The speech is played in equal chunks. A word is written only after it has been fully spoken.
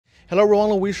Hello, everyone.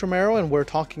 Luis Romero, and we're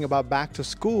talking about back to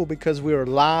school because we are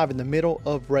live in the middle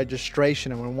of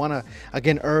registration, and we want to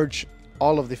again urge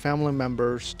all of the family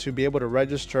members to be able to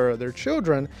register their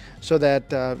children so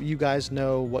that you guys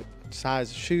know what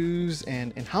size shoes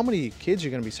and how many kids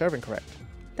you're going to be serving, correct?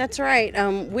 That's right.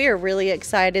 We are really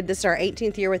excited. This is our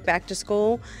 18th year with Back to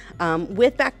School.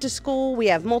 With Back to School, we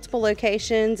have multiple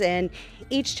locations, and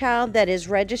each child that is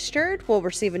registered will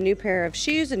receive a new pair of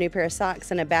shoes, a new pair of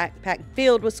socks, and a backpack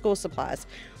filled with school supplies.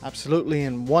 Absolutely.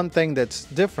 And one thing that's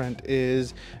different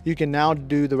is you can now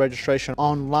do the registration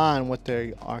online with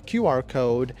the QR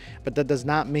code, but that does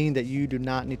not mean that you do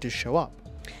not need to show up.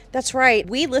 That's right.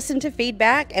 We listened to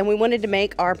feedback and we wanted to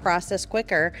make our process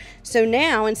quicker. So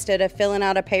now, instead of filling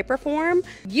out a paper form,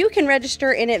 you can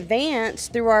register in advance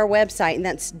through our website, and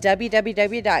that's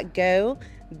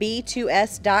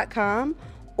www.go.b2s.com,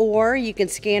 or you can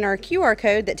scan our QR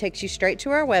code that takes you straight to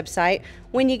our website.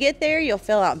 When you get there, you'll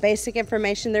fill out basic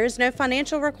information. There is no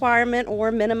financial requirement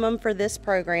or minimum for this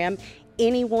program.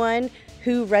 Anyone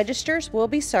who registers will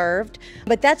be served,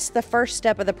 but that's the first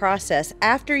step of the process.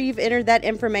 After you've entered that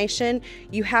information,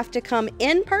 you have to come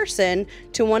in person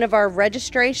to one of our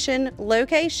registration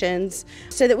locations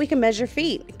so that we can measure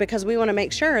feet, because we want to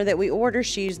make sure that we order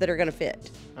shoes that are going to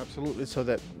fit. Absolutely, so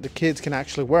that the kids can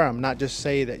actually wear them, not just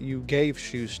say that you gave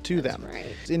shoes to them.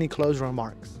 Right. Any closing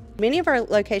remarks? Many of our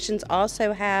locations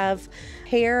also have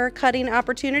hair cutting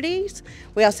opportunities.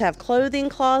 We also have clothing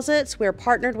closets. We're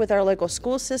partnered with our local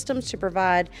school systems to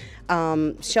provide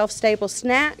shelf-stable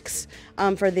snacks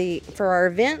for our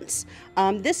events.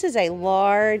 This is a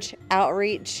large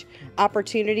outreach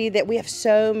opportunity that we have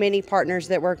so many partners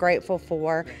that we're grateful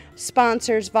for.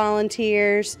 Sponsors,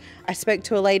 volunteers. I spoke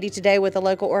to a lady today with a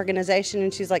local organization,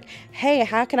 and she's like, hey,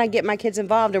 how can I get my kids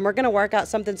involved? And we're going to work out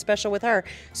something special with her.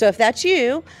 So if that's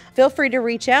you, feel free to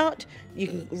reach out. You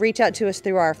can reach out to us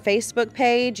through our Facebook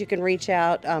page. You can reach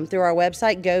out through our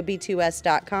website,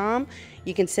 gob2s.com.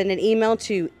 You can send an email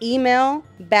to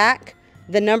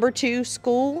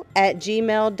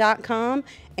emailback2school@gmail.com,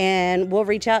 and we'll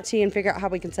reach out to you and figure out how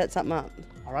we can set something up.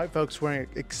 All right, folks, we're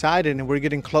excited and we're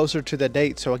getting closer to the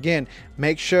date. So again,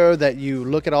 make sure that you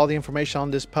look at all the information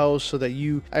on this post so that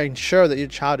you ensure that your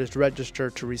child is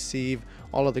registered to receive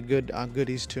all of the good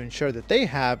goodies to ensure that they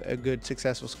have a good,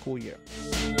 successful school year.